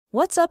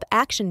What's up,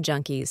 action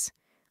junkies?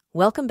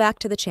 Welcome back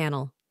to the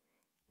channel.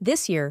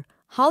 This year,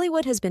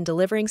 Hollywood has been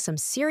delivering some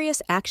serious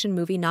action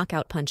movie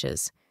knockout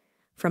punches.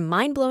 From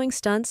mind-blowing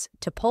stunts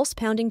to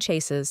pulse-pounding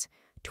chases,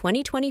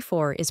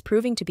 2024 is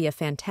proving to be a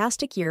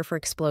fantastic year for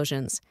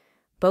explosions,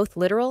 both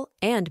literal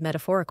and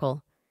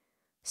metaphorical.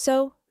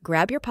 So,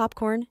 grab your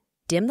popcorn,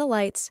 dim the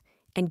lights,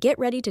 and get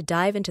ready to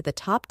dive into the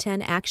top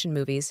 10 action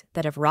movies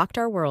that have rocked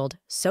our world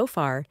so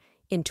far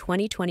in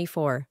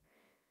 2024.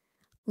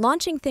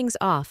 Launching things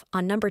off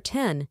on number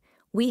 10,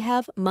 we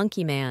have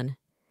Monkey Man.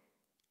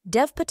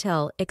 Dev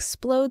Patel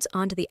explodes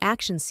onto the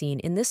action scene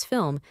in this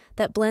film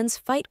that blends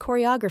fight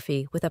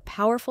choreography with a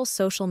powerful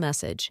social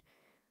message.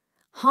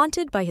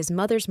 Haunted by his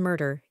mother's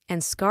murder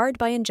and scarred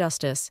by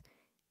injustice,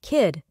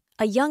 Kid,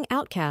 a young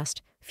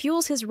outcast,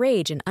 fuels his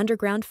rage in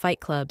underground fight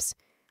clubs.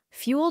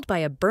 Fueled by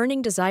a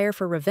burning desire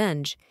for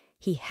revenge,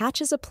 he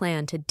hatches a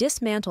plan to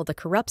dismantle the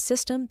corrupt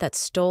system that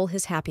stole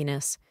his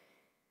happiness.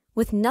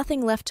 With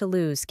nothing left to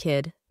lose,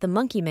 Kid, the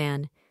Monkey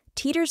Man,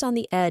 teeters on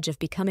the edge of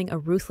becoming a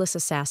ruthless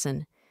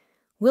assassin.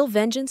 Will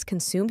vengeance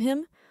consume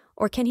him,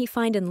 or can he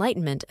find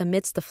enlightenment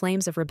amidst the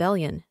flames of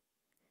rebellion?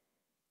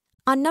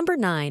 On number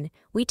 9,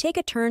 we take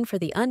a turn for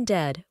the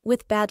undead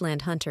with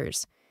Badland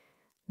Hunters.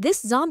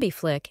 This zombie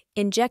flick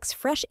injects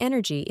fresh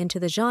energy into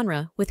the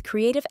genre with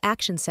creative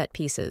action set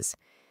pieces.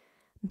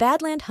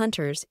 Badland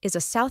Hunters is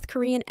a South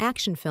Korean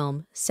action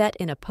film set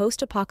in a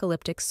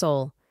post-apocalyptic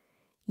Seoul.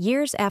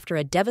 Years after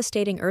a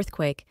devastating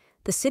earthquake,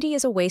 the city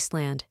is a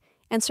wasteland,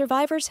 and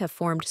survivors have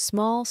formed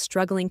small,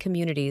 struggling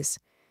communities.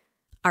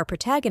 Our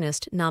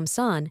protagonist,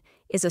 Nam-san,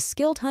 is a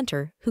skilled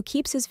hunter who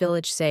keeps his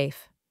village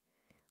safe.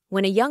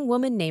 When a young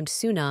woman named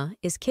Suna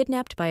is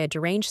kidnapped by a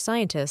deranged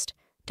scientist,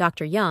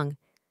 Dr. Young,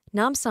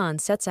 Nam-san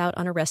sets out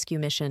on a rescue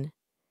mission.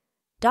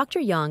 Dr.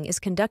 Young is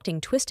conducting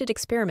twisted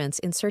experiments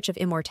in search of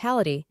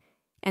immortality,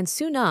 and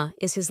Suna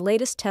is his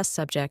latest test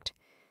subject.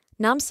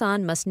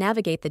 Nam-san must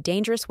navigate the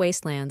dangerous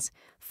wastelands,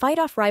 fight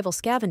off rival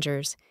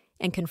scavengers,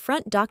 and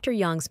confront Dr.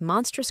 Young's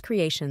monstrous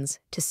creations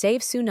to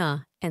save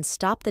Suna and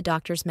stop the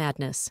doctor's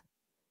madness.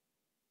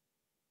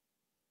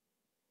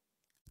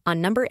 On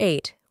number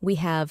 8, we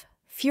have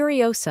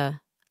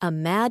Furiosa, a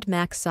Mad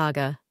Max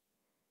Saga.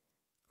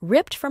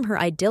 Ripped from her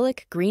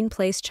idyllic Green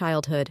Place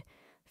childhood,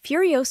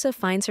 Furiosa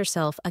finds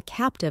herself a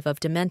captive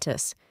of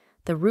Dementus,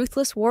 the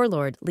ruthless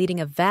warlord leading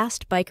a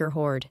vast biker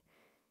horde.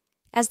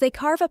 As they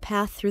carve a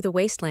path through the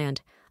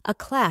wasteland, a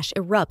clash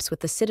erupts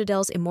with the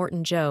Citadel's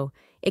Immortan Joe,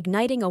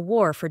 igniting a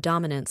war for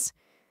dominance.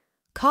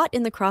 Caught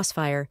in the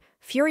crossfire,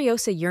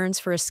 Furiosa yearns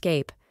for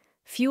escape,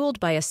 fueled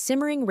by a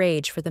simmering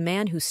rage for the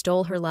man who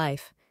stole her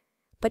life.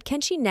 But can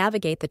she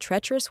navigate the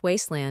treacherous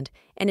wasteland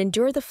and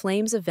endure the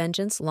flames of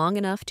vengeance long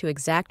enough to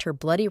exact her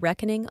bloody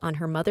reckoning on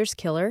her mother's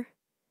killer?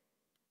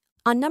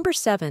 On number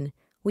 7,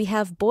 we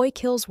have Boy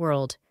Kills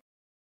World.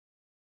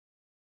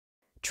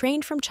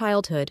 Trained from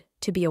childhood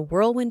to be a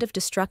whirlwind of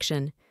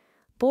destruction,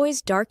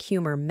 Boy's dark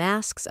humor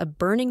masks a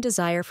burning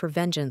desire for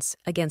vengeance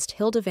against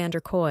Hilda van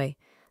der Kooi,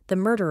 the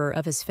murderer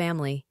of his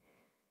family.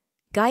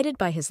 Guided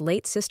by his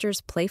late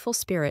sister's playful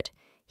spirit,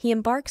 he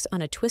embarks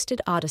on a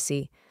twisted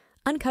odyssey,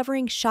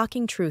 uncovering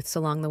shocking truths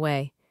along the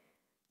way.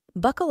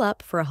 Buckle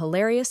up for a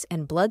hilarious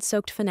and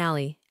blood-soaked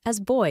finale as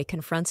Boy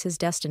confronts his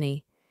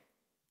destiny.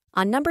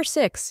 On number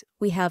 6,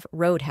 we have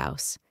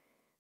Roadhouse.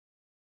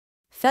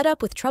 Fed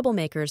up with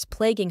troublemakers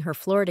plaguing her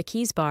Florida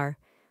Keys bar,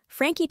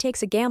 Frankie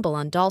takes a gamble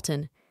on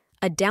Dalton,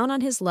 a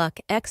down-on-his-luck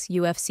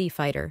ex-UFC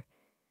fighter.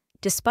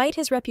 Despite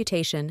his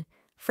reputation,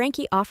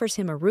 Frankie offers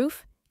him a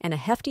roof and a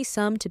hefty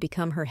sum to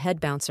become her head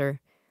bouncer.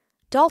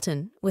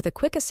 Dalton, with a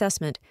quick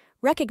assessment,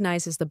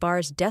 recognizes the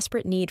bar's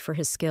desperate need for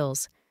his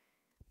skills.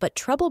 But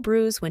trouble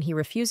brews when he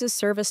refuses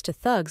service to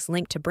thugs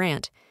linked to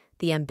Brant,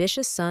 the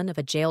ambitious son of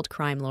a jailed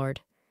crime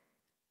lord.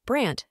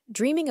 Brant,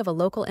 dreaming of a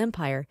local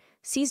empire,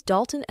 sees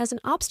Dalton as an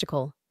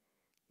obstacle.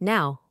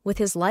 Now, with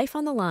his life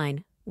on the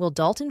line, will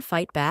Dalton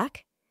fight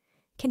back?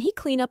 Can he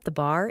clean up the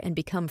bar and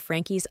become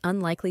Frankie's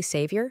unlikely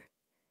savior?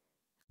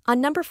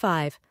 On number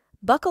 5,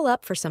 buckle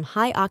up for some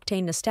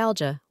high-octane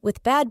nostalgia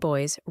with Bad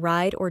Boys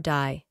Ride or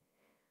Die.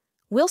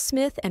 Will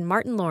Smith and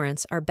Martin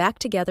Lawrence are back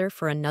together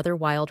for another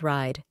wild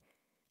ride.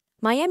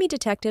 Miami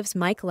detectives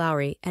Mike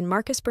Lowry and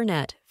Marcus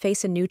Burnett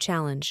face a new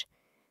challenge.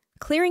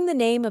 Clearing the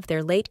name of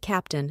their late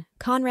captain,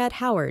 Conrad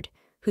Howard,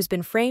 who's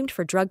been framed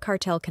for drug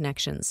cartel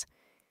connections.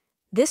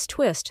 This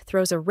twist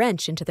throws a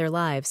wrench into their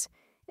lives,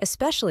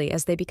 especially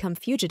as they become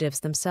fugitives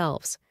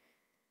themselves.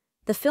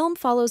 The film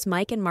follows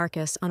Mike and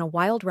Marcus on a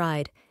wild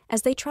ride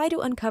as they try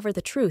to uncover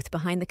the truth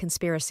behind the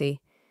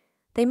conspiracy.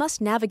 They must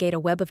navigate a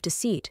web of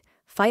deceit,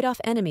 fight off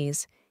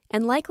enemies,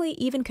 and likely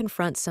even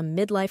confront some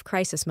midlife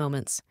crisis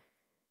moments.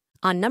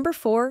 On number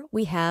 4,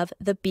 we have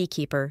The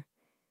Beekeeper.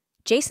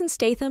 Jason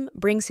Statham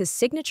brings his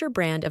signature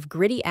brand of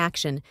gritty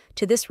action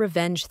to this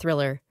revenge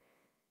thriller.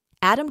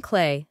 Adam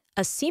Clay,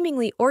 a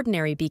seemingly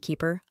ordinary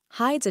beekeeper,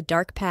 hides a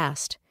dark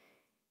past.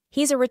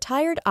 He's a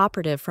retired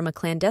operative from a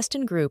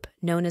clandestine group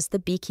known as the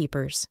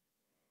Beekeepers.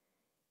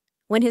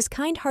 When his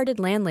kind-hearted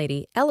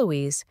landlady,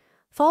 Eloise,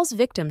 falls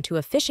victim to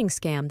a phishing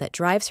scam that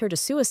drives her to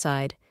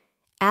suicide,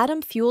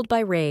 Adam, fueled by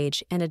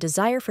rage and a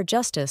desire for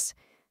justice,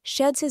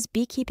 sheds his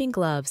beekeeping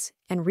gloves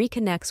and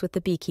reconnects with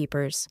the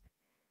beekeepers.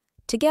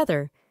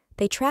 Together,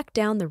 they track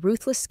down the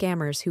ruthless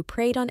scammers who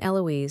preyed on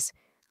Eloise,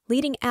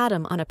 leading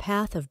Adam on a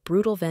path of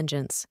brutal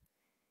vengeance.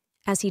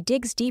 As he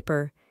digs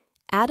deeper,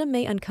 Adam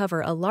may uncover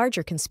a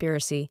larger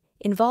conspiracy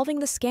involving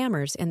the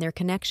scammers and their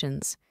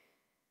connections.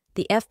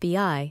 The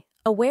FBI,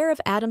 aware of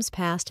Adam's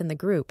past and the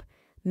group,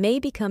 may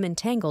become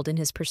entangled in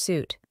his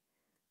pursuit.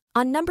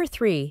 On number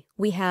 3,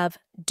 we have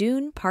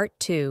Dune Part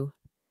 2.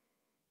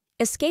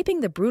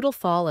 Escaping the brutal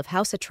fall of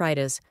House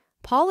Atreides,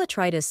 Paul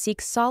Atreides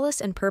seeks solace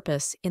and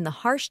purpose in the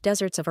harsh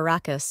deserts of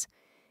Arrakis.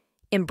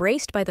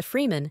 Embraced by the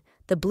Freemen,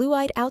 the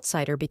blue-eyed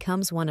outsider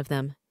becomes one of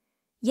them.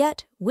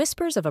 Yet,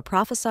 whispers of a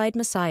prophesied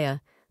messiah,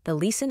 the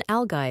Lisan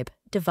Algaib,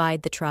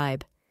 divide the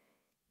tribe.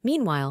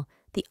 Meanwhile,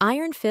 the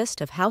iron fist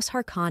of House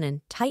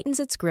Harkonnen tightens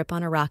its grip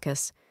on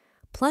Arrakis,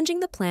 plunging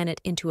the planet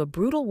into a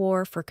brutal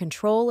war for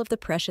control of the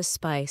precious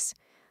spice.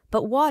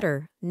 But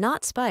water,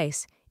 not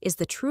spice, is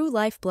the true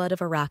lifeblood of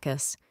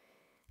Arrakis.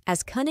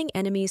 As cunning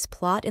enemies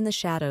plot in the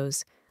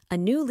shadows, a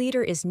new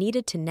leader is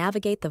needed to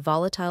navigate the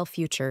volatile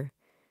future.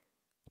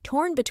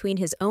 Torn between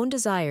his own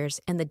desires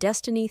and the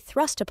destiny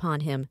thrust upon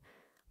him,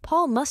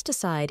 Paul must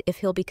decide if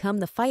he'll become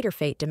the fighter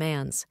fate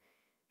demands.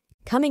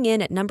 Coming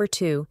in at number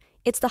 2,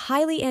 it's the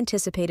highly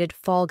anticipated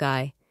Fall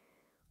Guy.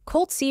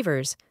 Colt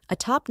Seavers, a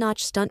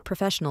top-notch stunt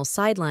professional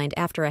sidelined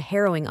after a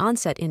harrowing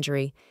onset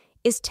injury,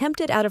 is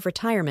tempted out of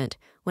retirement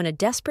when a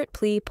desperate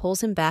plea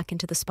pulls him back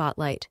into the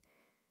spotlight.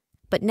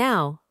 But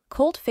now,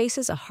 Colt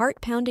faces a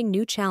heart-pounding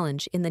new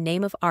challenge in the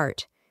name of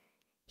art.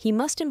 He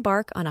must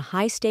embark on a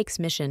high-stakes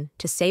mission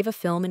to save a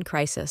film in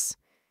crisis.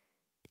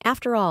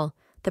 After all,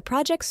 the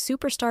project's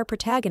superstar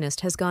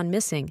protagonist has gone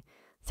missing,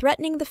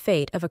 threatening the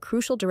fate of a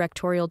crucial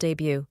directorial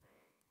debut.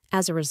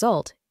 As a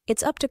result,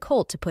 it's up to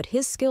Colt to put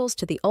his skills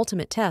to the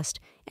ultimate test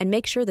and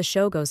make sure the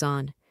show goes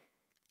on.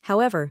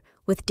 However,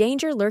 with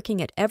danger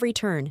lurking at every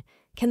turn,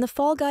 can the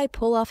Fall Guy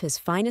pull off his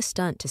finest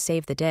stunt to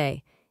save the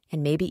day,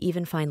 and maybe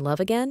even find love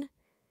again?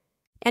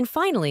 And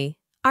finally,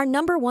 our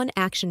number 1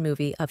 action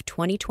movie of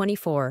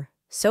 2024,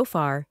 so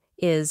far,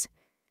 is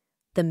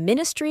The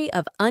Ministry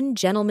of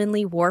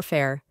Ungentlemanly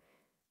Warfare.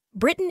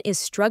 Britain is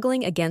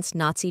struggling against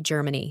Nazi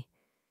Germany.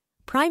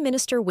 Prime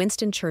Minister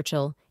Winston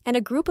Churchill and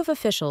a group of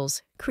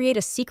officials create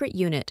a secret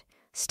unit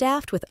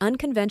staffed with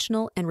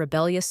unconventional and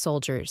rebellious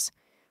soldiers.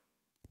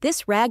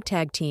 This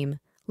ragtag team,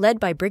 led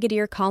by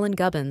Brigadier Colin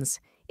Gubbins,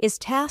 is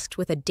tasked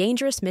with a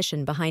dangerous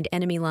mission behind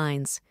enemy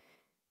lines.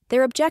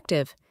 Their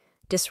objective: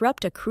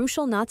 disrupt a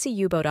crucial Nazi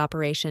U-boat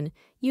operation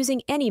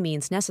using any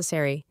means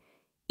necessary,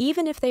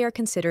 even if they are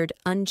considered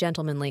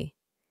ungentlemanly.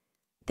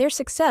 Their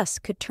success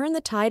could turn the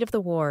tide of the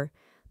war,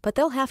 but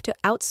they'll have to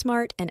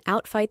outsmart and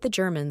outfight the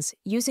Germans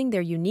using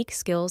their unique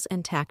skills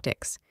and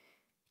tactics.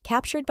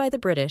 Captured by the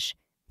British,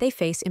 they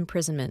face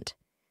imprisonment.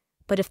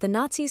 But if the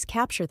Nazis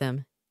capture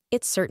them,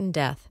 it's certain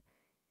death.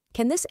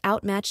 Can this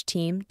outmatched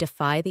team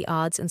defy the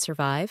odds and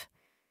survive?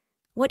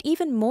 What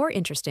even more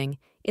interesting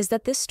is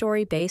that this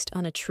story based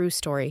on a true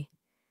story.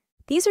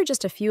 These are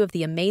just a few of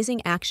the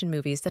amazing action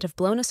movies that have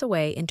blown us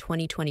away in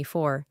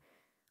 2024.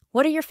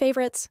 What are your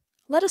favorites?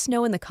 Let us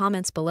know in the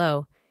comments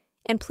below.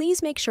 And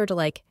please make sure to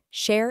like,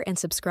 share, and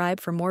subscribe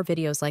for more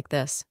videos like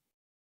this.